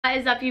What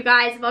is up, you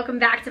guys? Welcome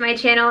back to my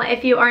channel.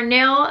 If you are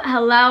new,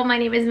 hello, my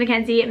name is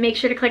Mackenzie. Make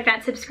sure to click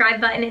that subscribe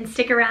button and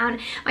stick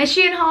around. My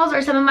SHEIN hauls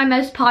are some of my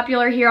most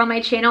popular here on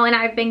my channel, and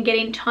I've been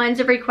getting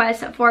tons of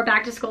requests for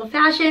back to school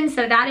fashion,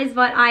 so that is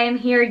what I am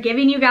here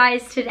giving you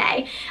guys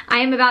today. I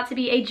am about to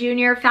be a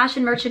junior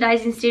fashion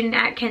merchandising student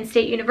at Kent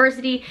State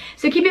University,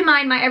 so keep in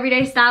mind my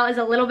everyday style is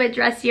a little bit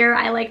dressier.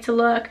 I like to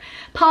look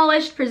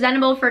polished,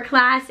 presentable for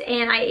class,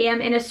 and I am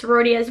in a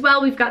sorority as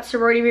well. We've got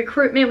sorority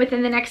recruitment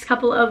within the next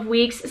couple of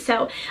weeks,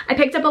 so I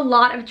picked up a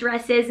lot of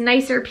dresses,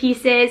 nicer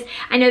pieces.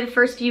 I know the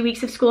first few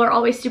weeks of school are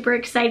always super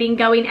exciting,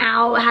 going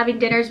out, having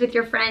dinners with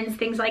your friends,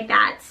 things like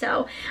that.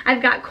 So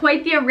I've got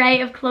quite the array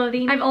of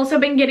clothing. I've also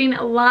been getting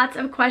lots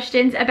of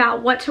questions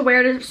about what to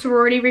wear to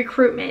sorority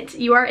recruitment.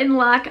 You are in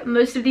luck.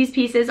 Most of these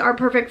pieces are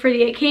perfect for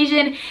the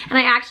occasion, and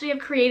I actually have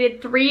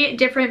created 3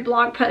 different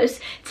blog posts: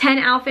 10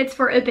 outfits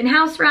for open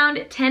house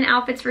round, 10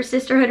 outfits for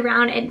sisterhood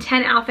round, and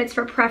 10 outfits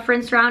for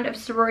preference round of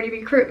sorority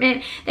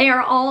recruitment. They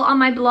are all on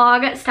my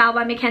blog,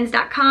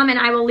 stylebymckenzie.com, and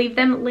I will leave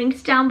them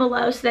linked down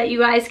below so that you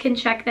guys can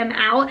check them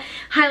out.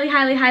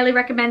 Highly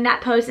recommend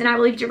that post, and I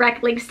will leave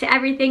direct links to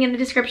everything in the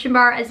description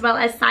bar, as well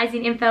as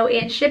sizing info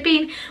and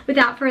shipping.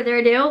 Without further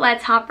ado,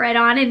 let's hop right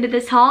on into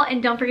this haul,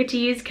 and don't forget to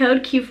use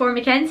code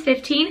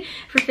Q4McKenzie15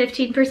 for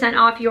 15%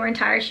 off your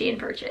entire SHEIN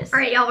purchase. All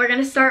right, y'all, we're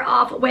gonna start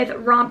off with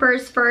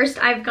rompers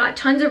first. I've got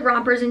tons of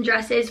rompers and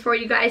dresses for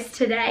you guys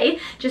today,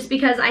 just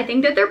because I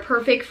think that they're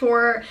perfect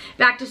for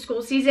back to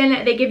school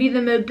season. They give you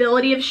the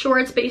mobility of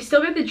shorts, but you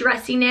still get the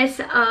dressiness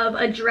of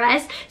a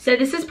dress. So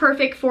this is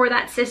perfect for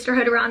that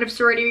sisterhood round of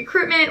sorority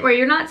recruitment where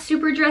you're not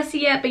super dressy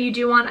yet, but you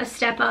do want a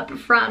step up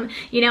from,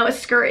 you know, a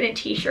skirt and a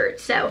t-shirt.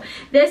 So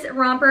this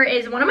romper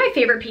is one of my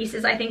favorite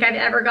pieces I think I've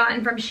ever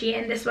gotten from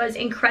SHEIN. This was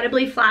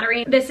incredibly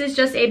flattering. This is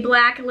just a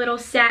black little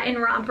satin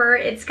romper.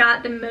 It's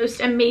got the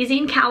most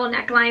amazing cowl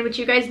neckline, which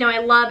you guys know I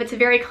love. It's a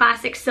very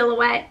classic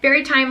silhouette,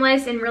 very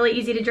timeless, and really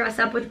easy to dress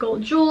up with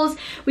gold jewels.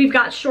 We've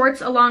got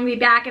shorts along the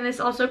back, and this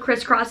also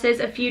crisscrosses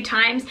a few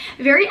times.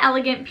 Very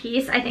elegant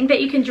piece. I think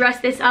that you can dress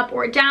this up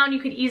or down. You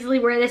could easily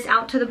wear this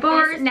out to the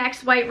bar. This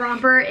next white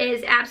romper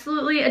is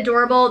absolutely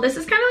adorable. This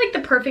is kind of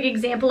like the perfect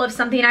example of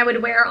something I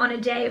would wear on a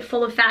day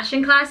full of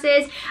fashion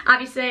classes.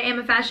 Obviously, I am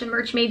a fashion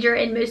merch major,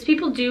 and most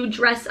people do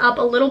dress up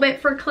a little bit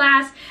for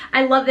class.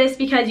 I love this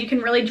because you can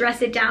really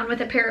dress it down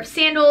with a pair of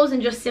sandals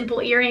and just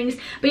simple earrings,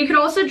 but you could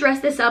also dress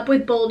this up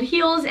with bold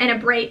heels and a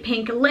bright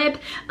pink lip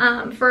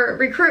for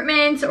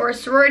recruitment or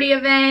sorority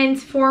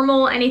events,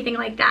 formal, anything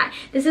like that.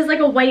 This is like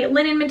a white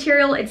linen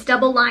material. It's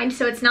double lined,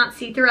 so it's not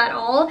see-through at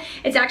all.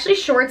 It's actually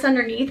shorts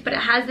underneath, but it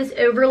has this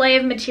overlay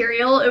of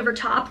material over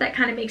top that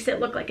kind of makes it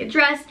look like a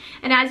dress.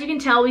 And as you can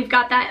tell, we've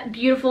got that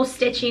beautiful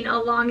stitching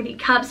along the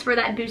cuffs for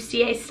that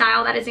bustier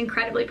style that is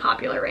incredibly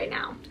popular right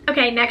now.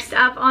 Okay, next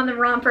up on the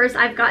rompers,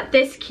 I've got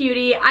this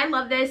cutie. I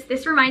love this.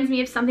 This reminds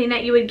me of something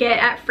that you would get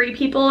at Free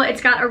People.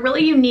 It's got a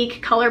really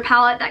unique color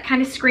palette that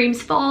kind of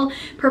screams fall,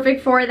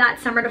 perfect for that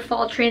summer to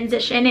fall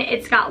transition.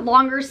 It's got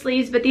longer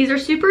sleeves, but these are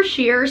super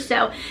sheer,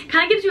 so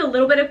kind of gives you a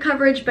little bit of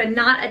coverage, but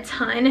not a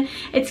ton.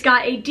 It's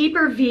got a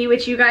deeper V,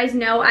 which you guys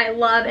know I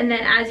love, and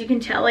then as you can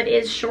tell, it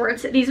is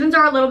shorts. These ones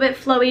are a little bit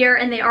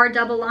flowier, and they are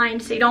double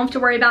lined, so you don't have to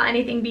worry about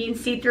anything being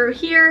see-through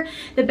here.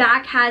 The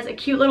back has a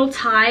cute little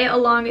tie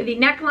along the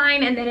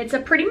neckline, and then it's a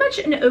pretty much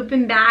an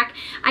open back.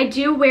 I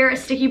do wear a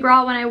sticky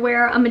bra when I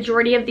wear a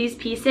majority of these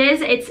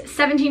pieces. It's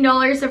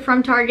 $17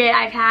 from Target.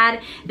 I've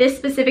had this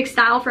specific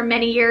style for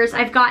many years.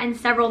 I've gotten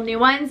several new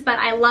ones, but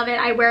I love it.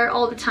 I wear it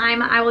all the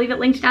time. I will leave it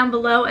linked down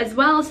below as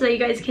well so that you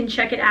guys can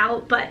check it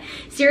out. But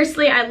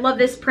seriously, I love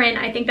this print.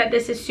 I think that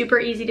this is super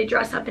easy to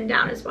dress up and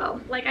down as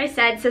well. Like I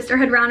said,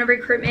 sisterhood round of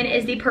recruitment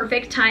is the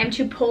perfect time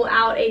to pull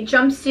out a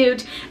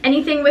jumpsuit,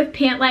 anything with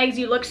pant legs.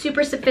 You look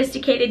super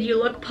sophisticated, you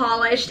look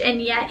polished,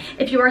 and yet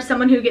if you are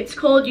someone who gets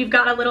cold, you've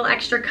got a little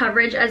extra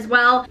coverage as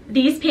well.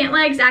 These pant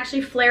legs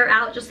actually flare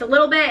out just a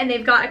little bit, and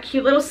they've got a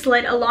cute little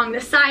slit along the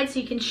side so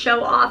you can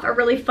show off a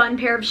really fun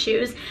pair of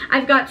shoes.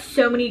 I've got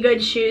so many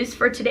good shoes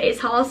for today's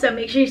haul, so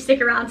make sure you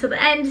stick around to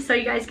the end so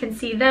you guys can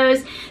see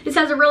those. This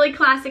has a really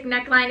classic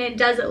neckline, and it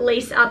does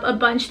lace up a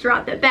bunch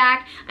throughout the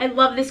back. I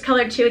love this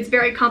color too. It's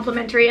very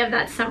complimentary of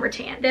that summer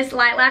tan. This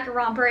lilac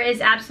romper is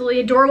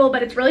absolutely adorable,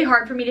 but it's really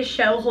hard for me to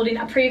show holding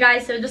up for you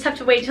guys, so just have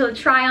to wait till the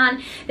try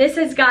on. This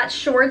has got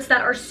shorts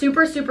that are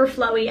super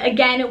flowy.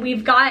 Again,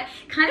 we've got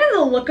kind of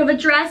the look of a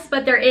dress,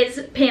 but there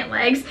is pant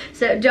legs,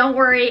 so don't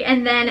worry.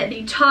 And then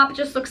the top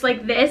just looks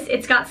like this.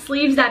 It's got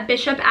sleeves that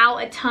bishop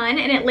out a ton,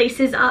 and it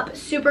laces up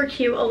super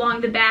cute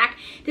along the back.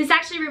 This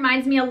actually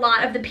reminds me a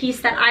lot of the piece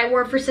that I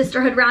wore for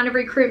sisterhood round of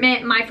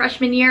recruitment my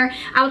freshman year.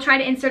 I will try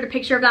to insert a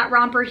picture of that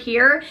romper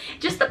here.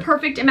 Just the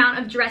perfect amount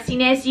of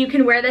dressiness. You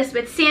can wear this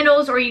with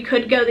sandals, or you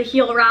could go the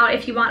heel route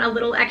if you want a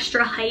little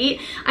extra height.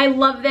 I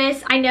love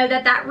this. I know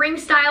that that ring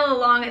style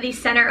along the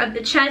center of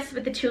the chest dress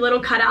with the 2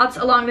 little cutouts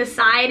along the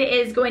side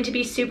is going to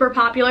be super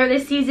popular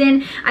this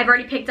season. I've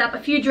already picked up a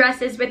few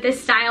dresses with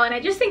this style, and I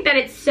just think that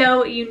it's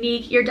so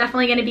unique. You're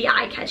definitely going to be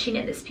eye-catching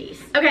in this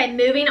piece. Okay,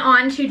 moving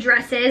on to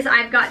dresses.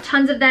 I've got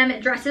tons of them.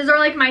 Dresses are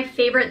like my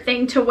favorite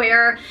thing to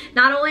wear,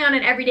 not only on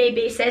an everyday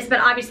basis, but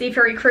obviously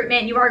for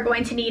recruitment, you are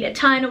going to need a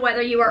ton,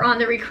 whether you are on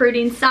the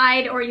recruiting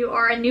side or you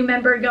are a new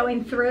member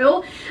going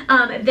through.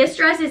 This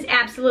dress is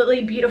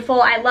absolutely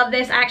beautiful. I love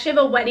this. I actually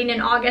have a wedding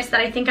in August that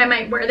I think I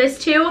might wear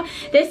this to.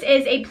 This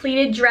is a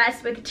pleated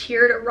dress with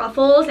tiered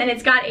ruffles, and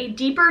it's got a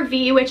deeper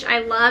V, which I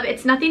love.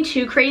 It's nothing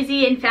too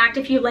crazy. In fact,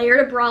 if you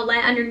layered a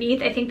bralette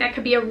underneath, I think that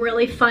could be a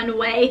really fun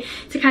way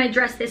to kind of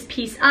dress this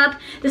piece up.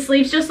 The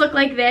sleeves just look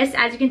like this.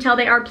 As you can tell,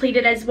 they are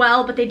pleated as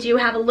well, but they do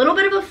have a little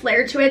bit of a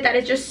flare to it that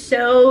is just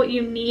so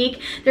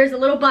unique. There's a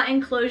little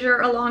button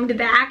closure along the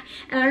back,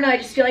 and I don't know, I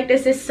just feel like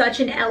this is such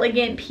an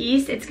elegant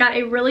piece. It's got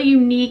a really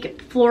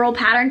unique floral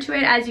pattern to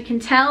it, as you can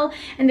tell,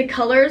 and the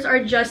colors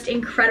are just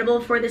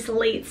incredible for this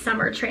late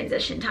summer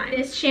transition time.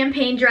 This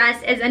champagne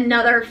dress is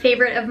another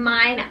favorite of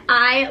mine.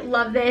 I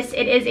love this.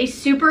 It is a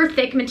super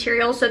thick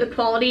material, so the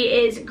quality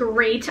is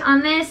great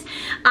on this.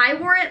 I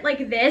wore it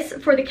like this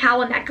for the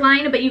cowl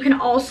neckline, but you can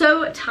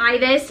also tie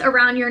this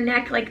around your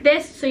neck like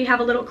this, so you have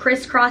a little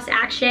crisscross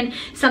action,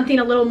 something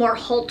a little more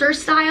halter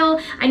style.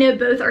 I know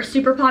both are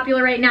super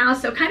popular right now,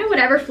 so kind of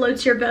whatever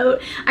floats your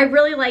boat. I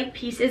really like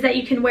pieces that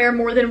you can wear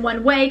more than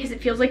one way because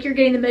it feels like you're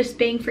getting the most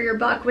bang for your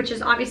buck, which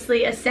is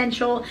obviously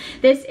essential.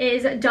 This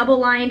is double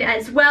lined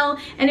as well,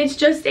 and it's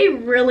just a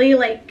really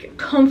like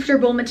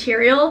comfortable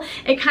material.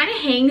 It kind of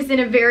hangs in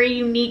a very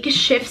unique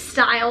shift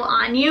style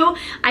on you.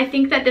 I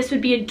think that this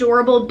would be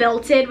adorable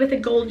belted with a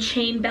gold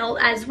chain belt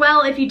as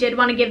well if you did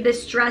want to give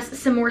this dress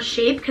some more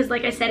shape, because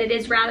like I said, it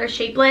is rather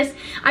shapeless.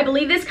 I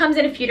believe this comes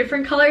in a few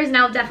different colors, and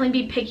I'll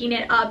definitely be picking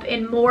it up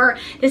in more.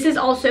 This is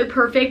also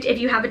perfect if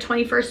you have a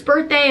 21st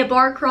birthday, a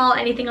bar crawl,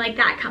 anything like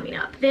that coming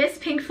up. This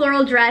pink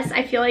floral dress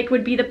I feel like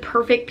would be the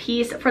perfect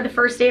piece for the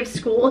first day of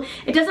school.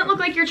 It doesn't look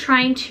like you're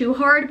trying too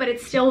hard, but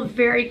it's still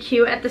very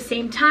cute at the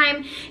same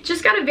time.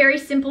 Just got a very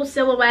simple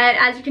silhouette.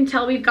 As you can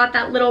tell, we've got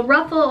that little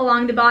ruffle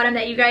along the bottom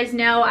that you guys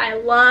know I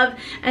love,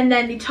 and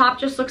then the top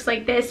just looks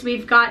like this.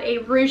 We've got a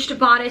ruched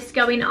bodice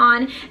going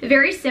on.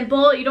 Very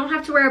simple. You don't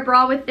have to wear a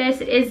bra with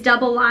this. It is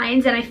double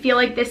lines, and I feel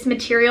like this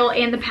material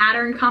and the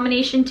pattern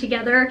combination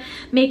together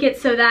make it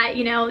so that,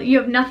 you know, you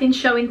have nothing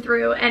showing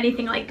through,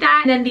 anything like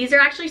that. And then these are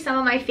actually some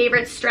of my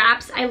favorite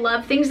straps. I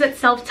love things that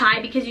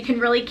self-tie because you can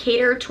really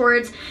cater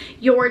towards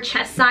your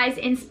chest size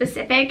in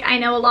specific. I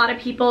know a lot of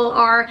people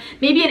are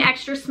maybe an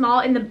extra small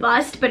in the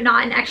bust, but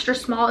not an extra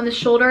small in the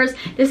shoulders.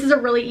 This is a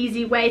really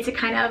easy way to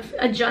kind of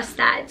adjust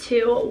that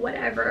to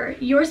whatever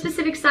your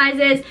specific size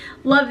is.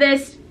 Love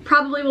this.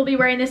 Probably will be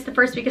wearing this the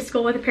first week of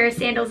school with a pair of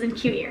sandals and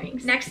cute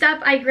earrings. Next up,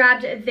 I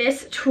grabbed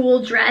this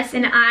tulle dress,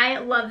 and I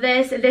love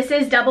this. This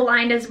is double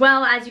lined as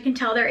well. As you can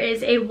tell, there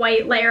is a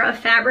white layer of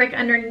fabric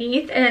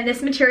underneath, and then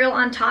this material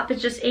on top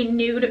is just a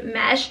nude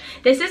mesh.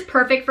 This is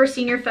perfect for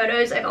senior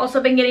photos. I've also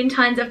been getting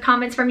tons of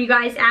comments from you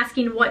guys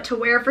asking what to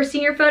wear for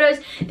senior photos.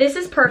 This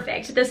is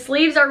perfect. The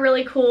sleeves are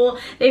really cool.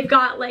 They've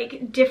got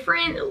like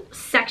different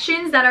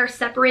sections that are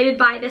separated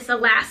by this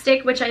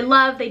elastic, which I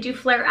love. They do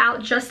flare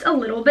out just a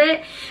little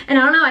bit, and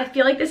I don't know, I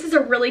feel like this is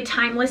a really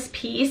timeless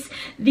piece.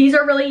 These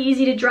are really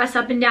easy to dress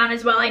up and down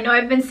as well. I know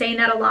I've been saying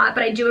that a lot,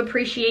 but I do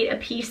appreciate a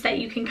piece that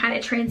you can kind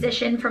of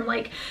transition from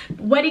like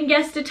wedding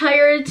guest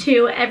attire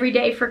to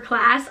everyday for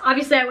class.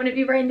 Obviously, I wouldn't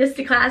be wearing this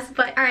to class,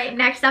 but all right,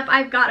 next up,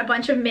 I've got a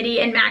bunch of midi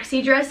and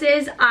maxi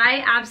dresses.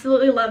 I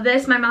absolutely love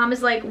this. My mom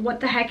is like, what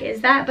the heck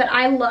is that? But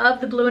I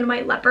love the blue and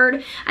white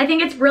leopard. I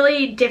think it's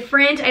really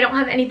different. I don't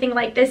have anything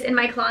like this in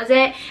my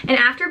closet, and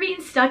after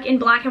being stuck in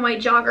black and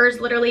white joggers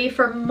literally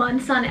for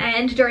months on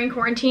end during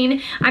quarantine,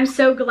 I'm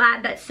so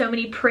glad that so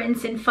many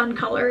prints and fun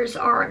colors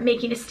are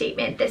making a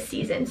statement this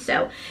season.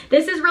 So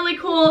this is really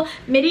cool.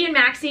 Midi and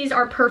maxis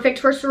are perfect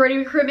for sorority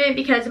recruitment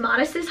because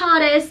modest is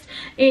hottest,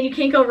 and you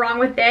can't go wrong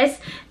with this.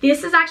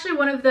 This is actually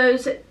one of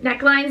those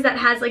necklines that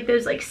has like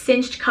those like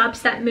cinched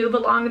cups that move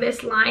along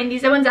this line.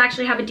 These ones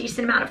actually have a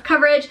decent amount of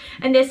coverage,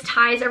 and this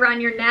ties around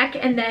your neck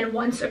and then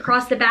once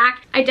across the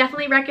back. I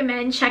definitely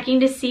recommend checking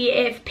to see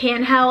if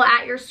Panhell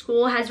at your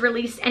school has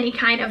released any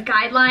kind of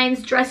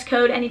guidelines, dress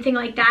code, anything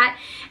like that.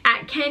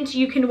 At Kent,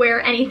 you can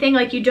wear anything.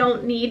 Like, you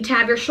don't need to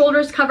have your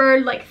shoulders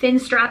covered. Like, thin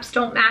straps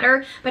don't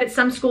matter, but at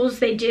some schools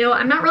they do.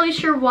 I'm not really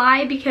sure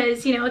why,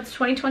 because, you know, it's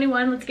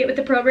 2021. Let's get with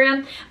the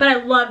program. But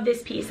I love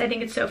this piece. I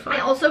think it's so fun. I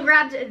also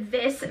grabbed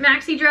this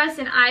maxi dress,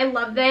 and I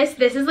love this.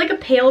 This is like a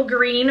pale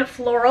green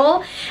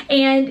floral,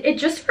 and it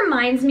just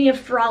reminds me of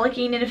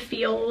frolicking in a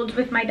field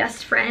with my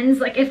best friends.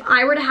 Like, if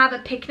I were to have a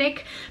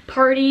picnic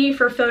party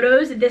for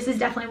photos, this is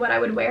definitely what I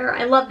would wear.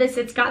 I love this.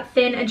 It's got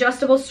thin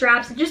adjustable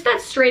straps, just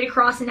that straight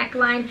across neckline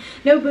neckline,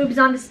 no boobs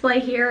on display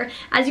here.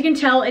 As you can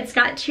tell, it's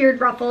got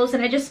tiered ruffles,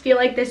 and I just feel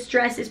like this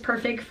dress is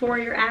perfect for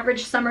your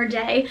average summer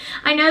day.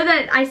 I know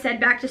that I said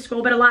back to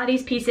school, but a lot of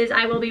these pieces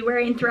I will be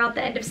wearing throughout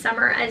the end of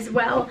summer as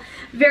well.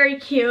 Very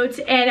cute,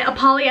 and a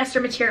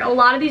polyester material. A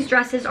lot of these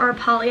dresses are a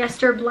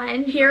polyester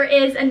blend. Here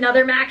is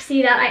another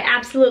maxi that I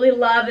absolutely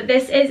love.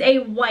 This is a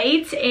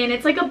white, and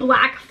it's like a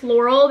black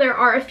floral. There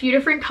are a few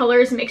different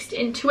colors mixed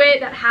into it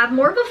that have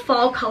more of a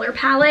fall color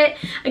palette.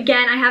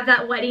 Again, I have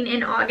that wedding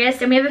in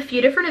August, and we have a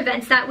few different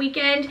events that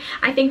weekend.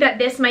 I think that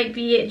this might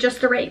be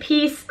just the right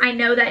piece. I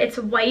know that it's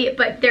white,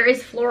 but there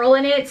is floral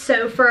in it,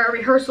 so for a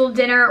rehearsal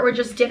dinner or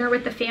just dinner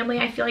with the family,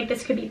 I feel like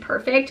this could be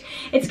perfect.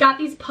 It's got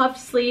these puffed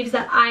sleeves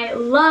that I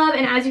love,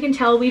 and as you can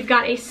tell, we've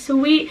got a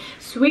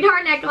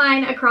sweetheart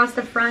neckline across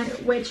the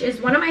front, which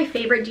is one of my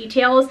favorite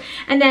details.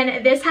 And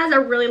then this has a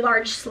really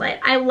large slit.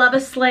 I love a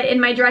slit in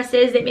my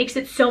dresses. It makes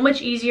it so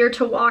much easier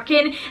to walk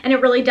in, and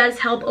it really does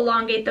help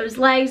elongate those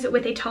legs.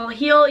 With a tall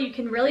heel, you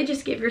can really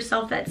just give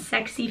yourself that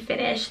sexy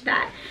finish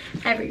that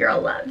every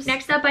girl loves.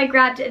 Next up, I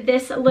grabbed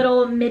this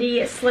little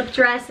midi slip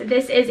dress.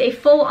 This is a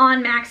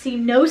full-on maxi,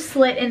 no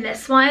slit in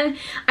this one.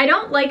 I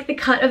don't like the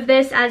cut of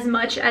this as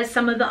much as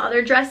some of the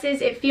other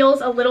dresses. It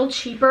feels a little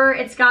cheaper.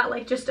 It's got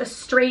like just a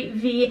straight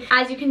V.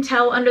 As you can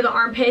tell, under the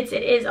armpits,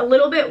 it is a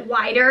little bit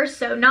wider,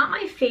 so not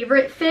my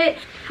favorite fit.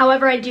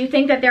 However, I do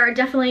think that there are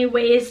definitely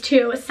ways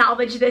to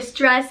salvage this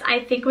dress. I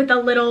think with a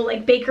little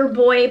like Baker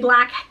Boy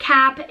black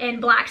cap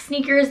and black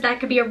sneakers, that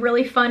could be a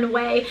really fun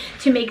way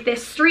to make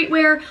this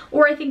streetwear.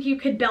 Or I think you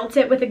could belt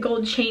it with a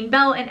gold chain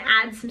belt and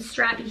add some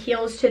strappy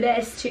heels to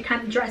this to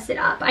kind of dress it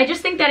up. I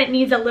just think that it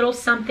needs a little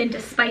something to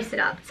spice it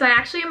up. So I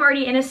actually am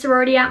already in a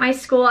sorority at my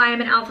school. I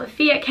am an Alpha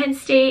Phi at Kent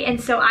State, and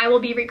so I will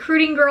be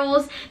recruiting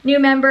girls, new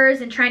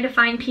members, and trying to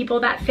find people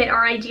that fit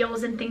our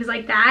ideals and things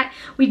like that.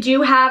 We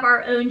do have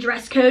our own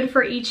dress code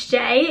for each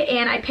day,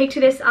 and I picked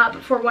this up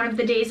for one of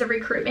the days of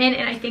recruitment,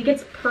 and I think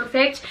it's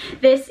perfect.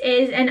 This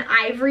is an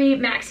ivory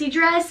maxi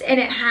dress, and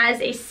it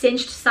has a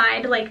cinched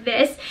side like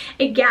this.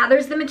 It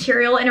gathers the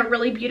material in a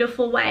really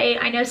beautiful way.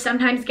 I know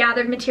sometimes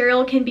gathered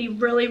material can be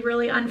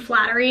really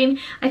unflattering.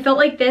 I felt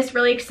like this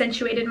really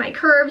accentuated my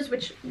curves,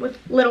 which with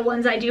little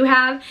ones I do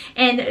have,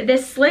 and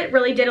this slit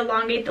really did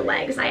elongate the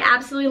legs. I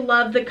absolutely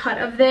love the cut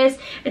of this.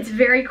 It's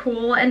very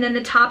cool. And then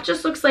the top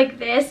just looks like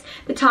this.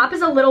 The top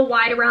is a little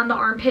wide around the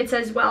armpits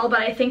as well, but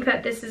I think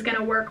that this is going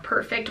to work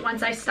perfect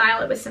once I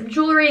style it with some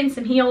jewelry and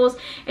some heels.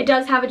 It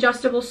does have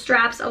adjustable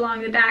straps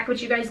along the back,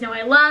 which you guys know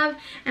I love.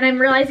 And I'm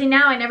realizing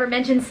now I never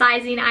mentioned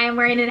sizing. I am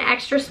wearing an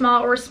extra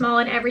small or small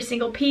in every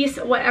single piece.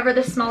 Whatever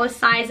the smallest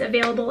size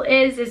available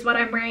is what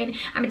I'm wearing.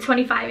 I'm a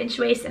 25-inch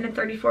waist and a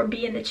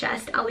 34B in the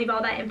chest. I'll leave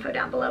all that info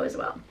down below as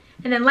well.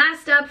 And then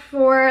last up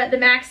for the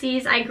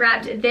maxis, I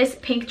grabbed this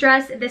pink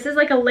dress. This is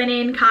like a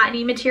linen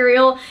cottony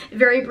material,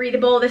 very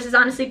breathable. This is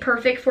honestly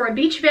perfect for a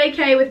beach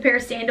vacay with a pair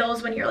of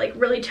sandals when you're like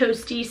really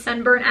toasty,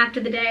 sunburnt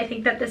after the day. I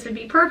think that this would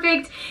be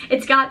perfect.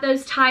 It's got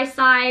those tie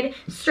side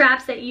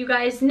straps that you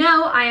guys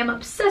know I am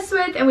obsessed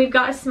with, and we've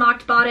got a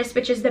smocked bodice,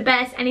 which is the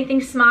best.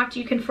 Anything smocked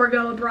you can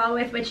forego a bra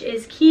with, which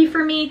is key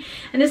for me.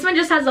 And this one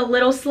just has a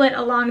little slit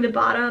along the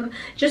bottom,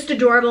 just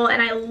adorable,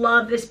 and I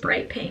love this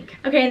bright pink.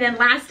 Okay, and then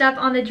last up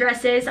on the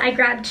dresses, I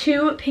grabbed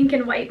two pink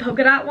and white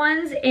polka dot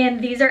ones, and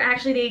these are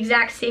actually the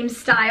exact same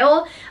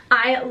style.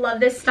 I love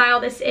this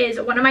style. This is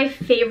one of my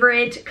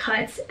favorite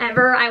cuts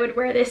ever. I would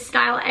wear this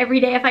style every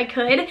day if I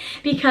could,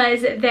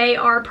 because they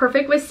are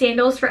perfect with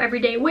sandals for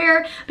everyday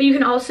wear, but you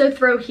can also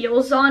throw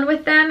heels on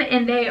with them,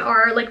 and they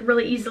are like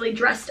really easily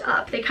dressed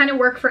up. They kind of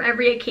work for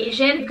every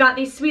occasion. We've got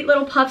these sweet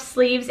little puff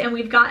sleeves, and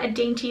we've got a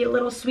dainty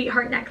little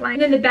sweetheart neckline.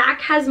 And then the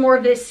back has more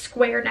of this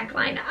square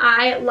neckline.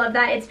 I love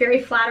that. It's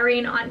very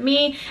flattering on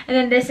me. And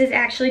then this is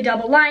actually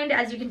double lined.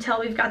 As you can tell,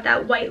 we've got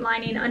that white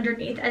lining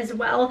underneath as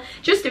well.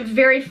 Just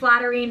very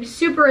flattering,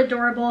 super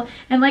adorable.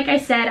 And like I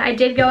said, I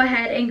did go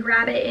ahead and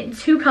grab it in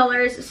two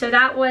colors. So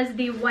that was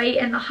the white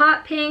and the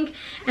hot pink,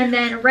 and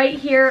then right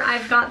here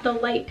I've got the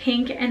light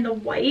pink and the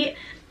white.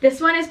 This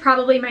one is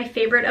probably my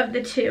favorite of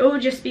the two,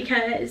 just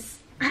because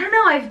I don't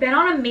know, I've been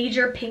on a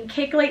major pink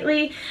kick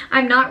lately.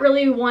 I'm not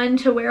really one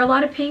to wear a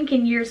lot of pink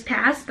in years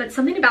past, but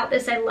something about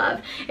this I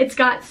love. It's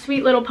got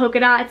sweet little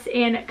polka dots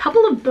and a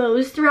couple of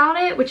bows throughout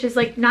it, which is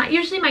like not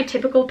usually my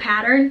typical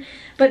pattern,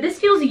 but this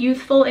feels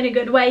youthful in a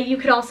good way. You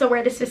could also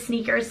wear this with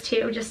sneakers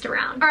too, just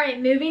around. All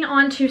right, moving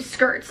on to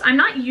skirts. I'm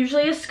not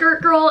usually a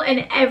skirt girl,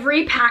 and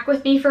every pack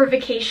with me for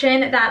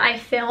vacation that I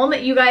film,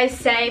 you guys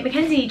say,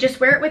 Mckenzie, just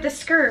wear it with a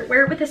skirt,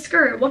 wear it with a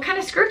skirt. What kind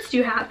of skirts do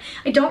you have?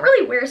 I don't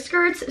really wear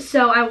skirts,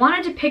 so I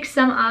wanted to pick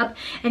some up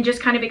and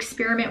just kind of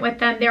experiment with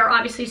them. There are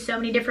obviously so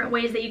many different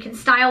ways that you can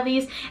style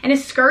these, and a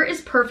skirt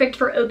is perfect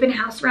for open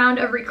house round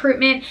of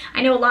recruitment.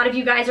 I know a lot of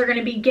you guys are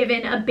gonna be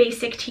given a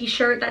basic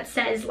t-shirt that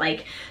says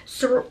like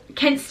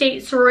Kent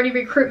State sorority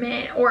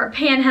recruitment or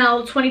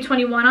Panhell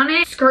 2021 on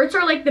it. Skirts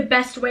are like the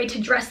best way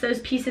to dress those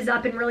pieces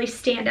up and really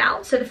stand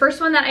out. So the first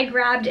one that I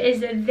grabbed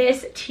is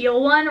this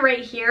teal one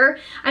right here.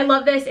 I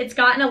love this. It's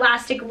got an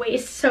elastic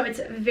waist, so it's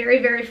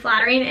very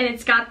flattering, and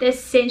it's got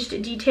this cinched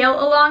detail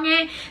along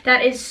it that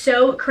that is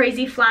so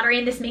crazy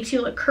flattering. This makes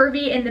you look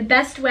curvy in the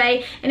best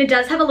way, and it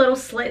does have a little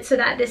slit so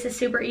that this is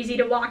super easy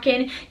to walk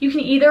in. You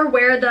can either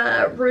wear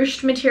the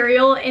ruched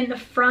material in the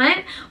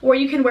front or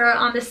you can wear it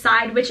on the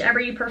side, whichever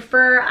you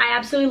prefer. I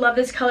absolutely love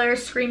this color.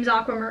 Screams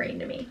aquamarine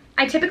to me.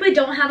 I typically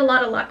don't have a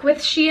lot of luck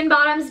with SHEIN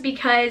bottoms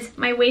because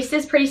my waist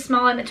is pretty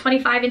small. I'm a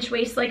 25-inch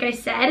waist, like I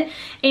said,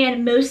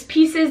 and most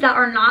pieces that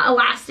are not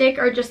elastic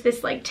are just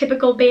this like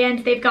typical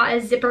band. They've got a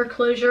zipper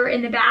closure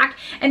in the back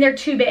and they're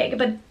too big.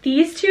 But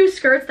these two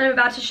skirts that I'm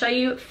about to show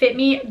you fit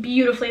me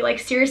beautifully, like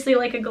seriously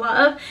like a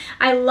glove.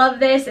 I love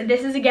this, and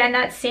this is again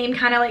that same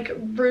kind of like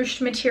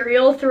ruched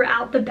material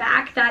throughout the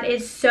back that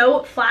is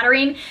so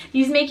flattering.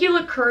 These make you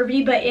look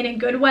curvy but in a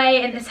good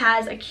way, and this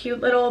has a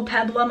cute little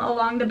peplum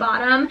along the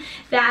bottom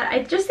that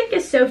I just think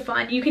is so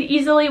fun. You could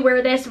easily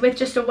wear this with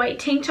just a white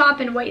tank top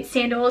and white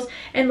sandals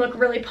and look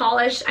really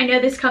polished. I know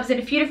this comes in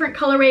a few different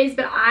colorways,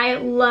 but I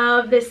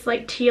love this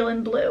like teal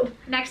and blue.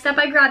 Next up,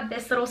 I grabbed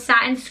this little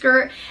satin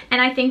skirt, and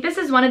I think this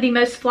is one of the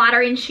most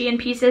flattering SHEIN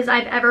pieces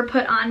I've ever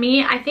put on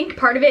me. I think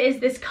part of it is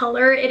this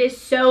color. It is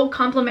so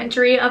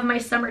complimentary of my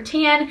summer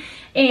tan,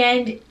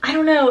 and I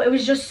don't know, it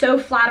was just so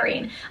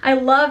flattering. I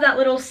love that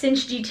little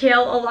cinch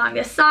detail along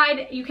the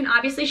side. You can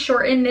obviously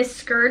shorten this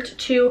skirt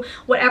to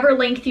whatever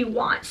length you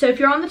want. So if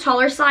you're on the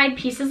taller side,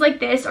 pieces like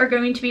this are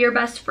going to be your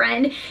best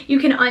friend. You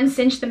can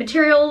uncinch the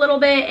material a little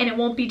bit and it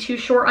won't be too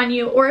short on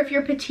you. Or if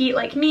you're petite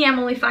like me, I'm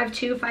only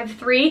 5'2",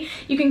 5'3",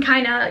 you can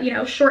kind of, you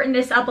know, shorten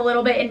this up a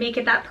little bit and make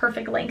it that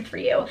perfect length for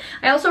you.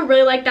 I also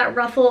really like that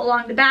ruffle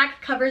along the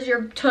back, covers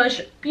your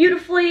tush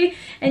beautifully,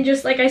 and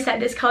just like I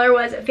said, this color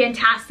was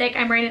fantastic.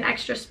 I'm wearing an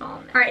extra small.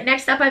 All right,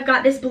 next up I've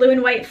got this blue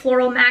and white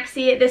floral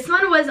maxi. This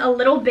one was a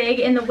little big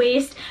in the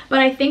waist, but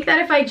I think that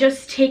if I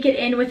just take it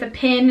in with a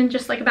pin,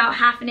 just like about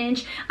 1/2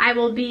 inch, I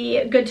will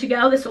be good to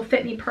go. This will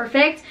fit me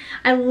perfect.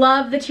 I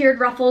love the tiered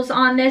ruffles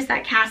on this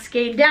that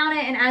cascade down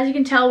it, and as you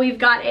can tell, we've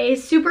got a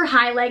super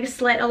high leg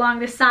slit along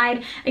the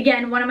side.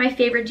 Again, one of my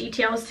favorite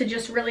details to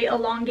just really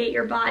elongate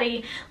your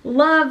body.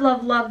 Love,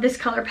 love, love this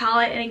color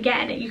palette, and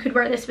again, you could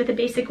wear this with a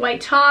basic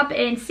white top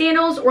and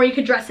sandals, or you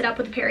could dress it up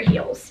with a pair of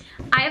heels.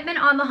 I have been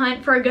on the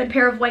hunt for a good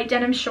pair of white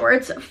denim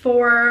shorts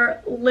for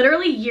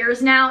literally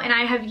years now, and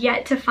I have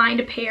yet to find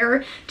a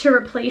pair to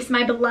replace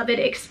my beloved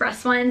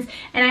Express ones,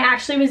 and I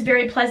actually was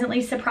very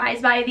pleasantly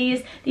surprised by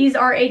these. These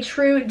are a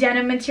true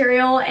denim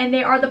material, and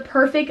they are the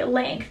perfect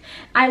length.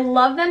 I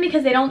love them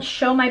because they don't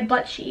show my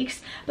butt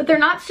cheeks, but they're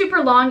not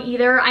super long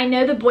either. I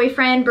know the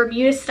boyfriend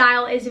Bermuda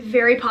style is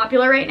very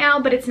popular right now,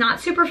 but it's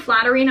not super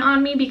flattering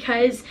on me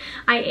because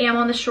I am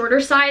on the shorter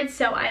side,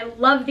 so I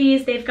love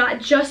these. They've got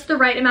just the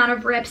right amount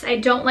of rips. I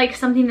don't like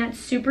something that's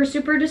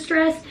super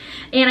distressed,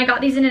 and I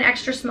got these in an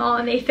extra small,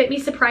 and they fit me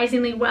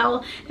surprisingly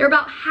well. They're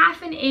about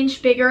 1/2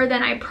 inch bigger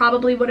than I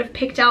probably would have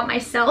picked out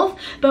myself,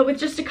 but with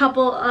just a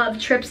couple of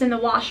trips in the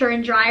washer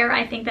and dryer,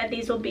 I think that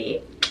these will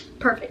be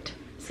perfect.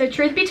 So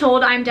truth be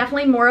told, I'm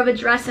definitely more of a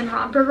dress and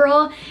romper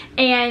girl,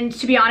 and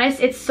to be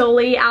honest, it's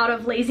solely out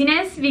of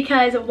laziness,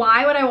 because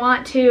why would I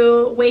want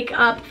to wake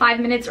up 5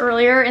 minutes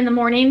earlier in the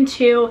morning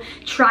to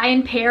try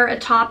and pair a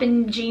top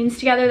and jeans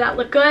together that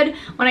look good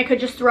when I could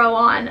just throw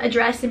on a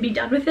dress and be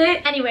done with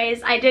it?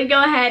 Anyways, I did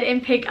go ahead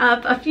and pick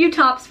up a few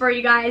tops for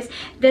you guys.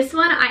 This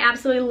one I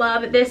absolutely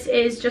love. This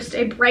is just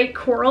a bright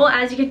coral,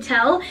 as you can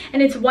tell,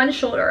 and it's one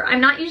shoulder.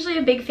 I'm not usually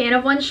a big fan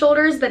of one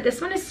shoulders, but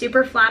this one is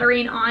super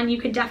flattering on.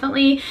 You could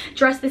definitely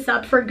dress this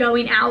up for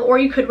going out, or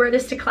you could wear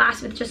this to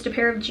class with just a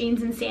pair of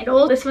jeans and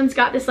sandals. This one's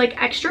got this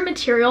like extra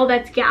material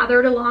that's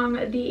gathered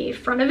along the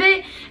front of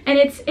it, and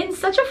it's in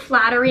such a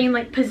flattering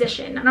like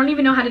position. I don't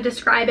even know how to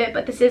describe it,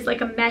 but this is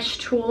like a mesh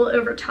tulle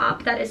over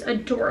top that is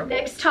adorable.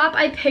 Next top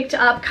I picked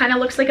up kind of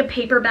looks like a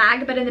paper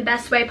bag, but in the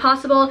best way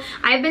possible.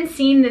 I've been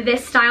seeing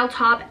this style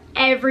top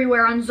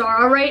everywhere on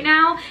Zara right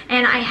now,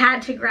 and I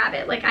had to grab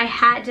it. Like, I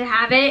had to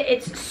have it.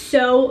 It's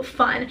so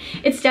fun.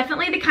 It's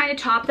definitely the kind of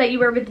top that you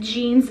wear with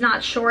jeans,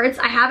 not shorts.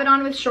 I have it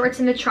on with shorts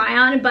in the try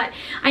on, but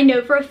I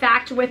know for a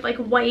fact with like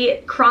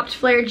white cropped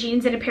flare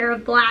jeans and a pair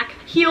of black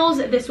heels,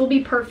 this will be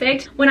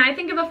perfect. When I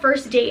think of a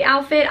first date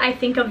outfit, I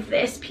think of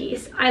this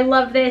piece. I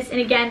love this, and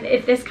again,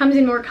 if this comes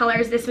in more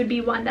colors, this would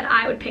be one that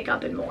I would pick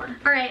up in more.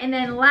 All right, and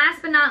then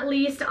last but not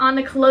least, on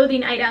the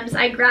clothing items,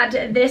 I grabbed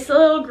this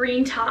little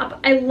green top.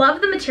 I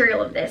love the material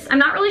of this. I'm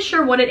not really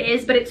sure what it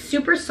is, but it's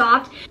super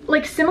soft,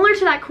 like similar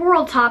to that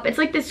coral top. It's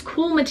like this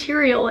cool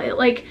material. It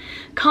like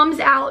comes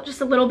out just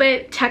a little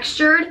bit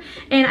textured,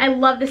 and I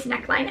love this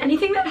neckline.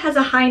 Anything that has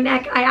a high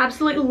neck, I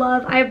absolutely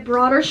love. I have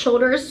broader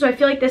shoulders, so I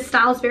feel like this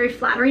style is very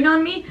flattering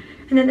on me.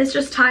 And then this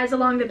just ties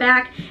along the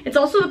back. It's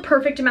also the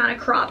perfect amount of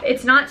crop.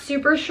 It's not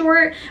super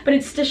short, but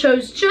it still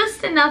shows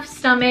just enough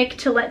stomach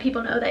to let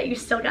people know that you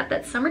still got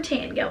that summer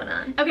tan going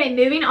on. Okay,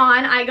 moving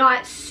on, I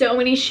got so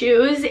many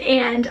shoes,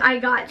 and I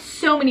got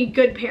so many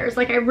good pairs.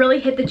 Like, I really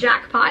hit the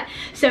jackpot.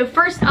 So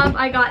first up,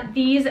 I got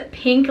these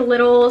pink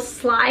little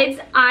slides.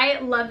 I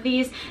love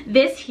these.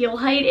 This heel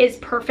height is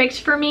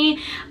perfect for me.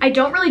 I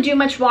don't really do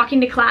much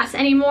walking to class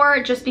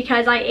anymore just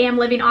because I am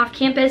living off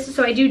campus,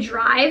 so I do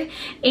drive,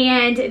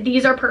 and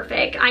these are perfect.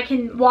 quick. I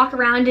can walk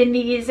around in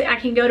these. I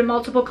can go to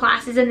multiple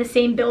classes in the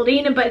same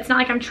building, but it's not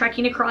like I'm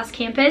trekking across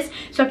campus.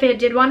 So if I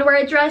did want to wear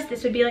a dress,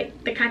 this would be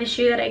like the kind of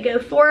shoe that I go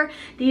for.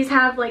 These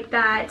have like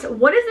that,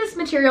 what is this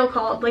material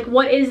called? Like,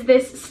 what is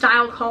this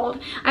style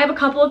called? I have a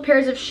couple of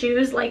pairs of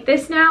shoes like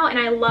this now, and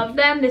I love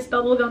them. This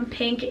bubblegum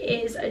pink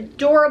is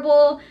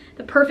adorable.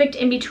 The perfect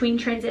in-between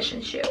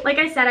transition shoe. Like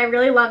I said, I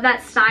really love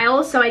that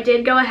style, so I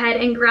did go ahead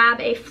and grab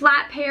a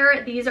flat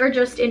pair. These are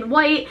just in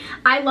white.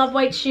 I love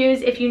white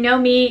shoes. If you know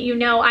me, you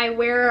know I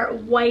wear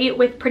white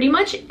with pretty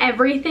much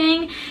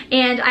everything,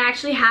 and I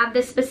actually have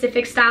this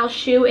specific style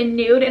shoe in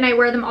nude, and I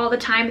wear them all the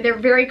time. They're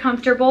very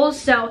comfortable,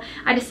 so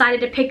I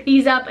decided to pick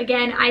these up.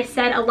 Again, I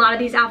said a lot of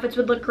these outfits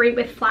would look great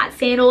with flat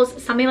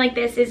sandals. Something like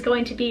this is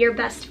going to be your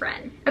best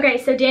friend. Okay,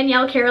 so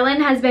Danielle Carolyn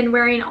has been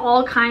wearing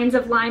all kinds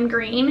of lime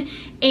green,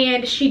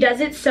 and she does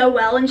it so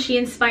well, and she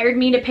inspired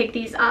me to pick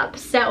these up.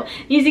 So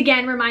these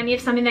again remind me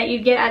of something that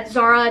you'd get at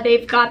Zara.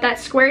 They've got that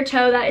square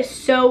toe that is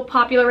so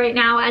popular right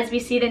now as we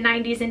see the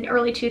 90s and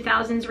early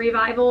 2000s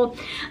revival.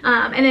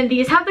 And then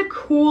these have the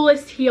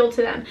coolest heel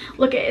to them.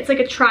 Look at it, it's like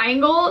a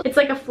triangle. It's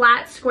like a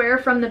flat square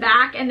from the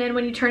back, and then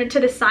when you turn it to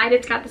the side,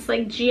 it's got this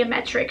like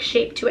geometric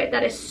shape to it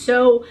that is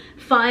so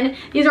fun.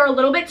 These are a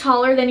little bit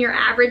taller than your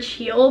average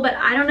heel, but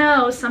I don't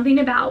know, something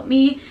about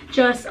me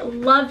just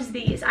loves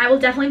these. I will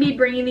definitely be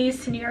bringing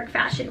these to New York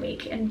Fashion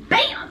Week, and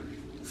bam,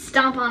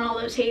 stomp on all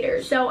those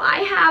haters. So I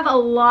have a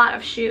lot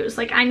of shoes,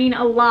 like I mean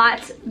a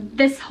lot.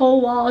 This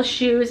whole wall of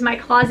shoes. My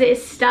closet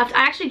is stuffed.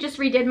 I actually just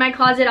redid my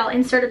closet. I'll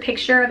insert a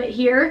picture of it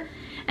here,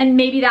 and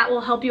maybe that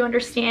will help you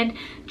understand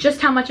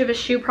just how much of a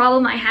shoe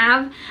problem I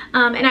have.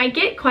 And I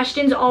get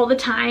questions all the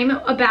time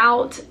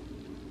about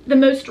the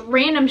most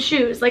random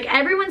shoes. Like,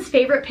 everyone's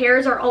favorite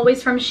pairs are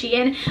always from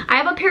SHEIN. I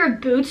have a pair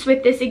of boots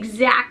with this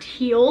exact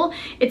heel.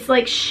 It's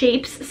like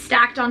shapes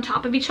stacked on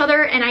top of each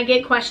other, and I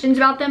get questions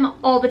about them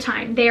all the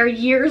time. They are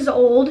years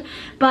old,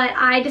 but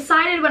I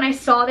decided when I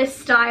saw this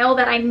style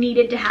that I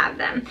needed to have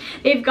them.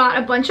 They've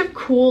got a bunch of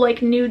cool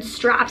like nude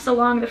straps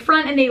along the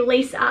front, and they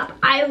lace up.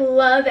 I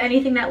love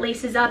anything that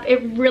laces up.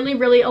 It really,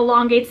 really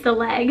elongates the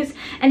legs,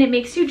 and it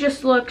makes you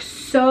just look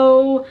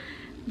so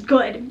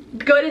good.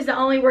 Good is the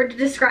only word to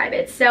describe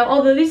it. So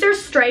although these are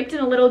striped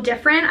and a little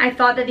different, I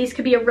thought that these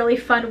could be a really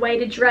fun way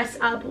to dress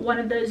up one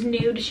of those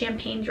nude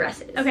champagne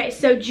dresses. Okay,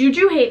 so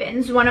Juju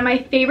Havens, one of my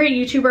favorite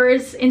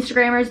YouTubers,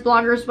 Instagrammers,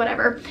 bloggers,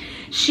 whatever,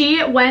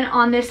 she went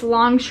on this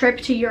long trip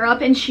to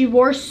Europe, and she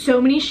wore so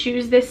many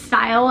shoes this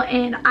style,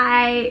 and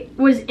I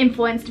was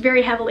influenced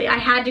very heavily. I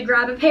had to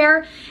grab a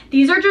pair.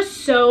 These are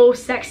just so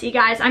sexy,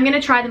 guys. I'm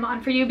gonna try them on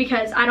for you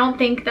because I don't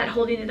think that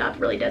holding it up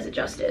really does it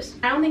justice.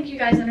 I don't think you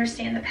guys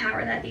understand the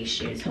power that these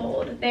shoes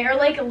hold. They are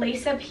like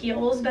lace-up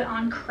heels, but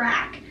on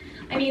crack.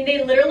 I mean,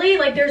 they literally,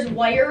 like, there's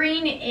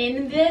wiring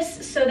in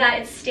this so that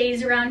it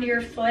stays around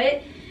your foot,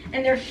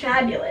 and they're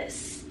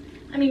fabulous.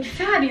 I mean,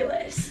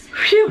 fabulous.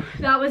 Whew,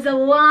 that was a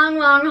long,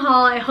 long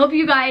haul. I hope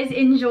you guys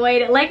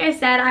enjoyed. Like I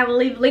said, I will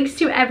leave links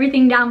to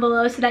everything down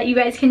below so that you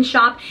guys can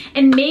shop,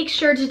 and make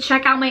sure to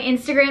check out my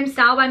Instagram,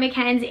 Style by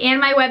McKenzie,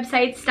 and my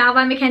website,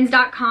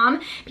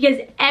 stylebymckenzie.com, because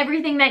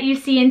everything that you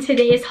see in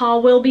today's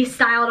haul will be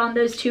styled on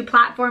those two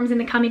platforms in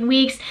the coming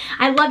weeks.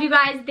 I love you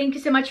guys. Thank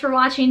you so much for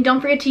watching.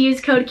 Don't forget to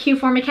use code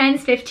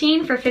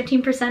Q4McKenzie15 for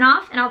 15%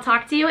 off, and I'll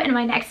talk to you in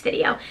my next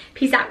video.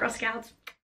 Peace out, Girl Scouts.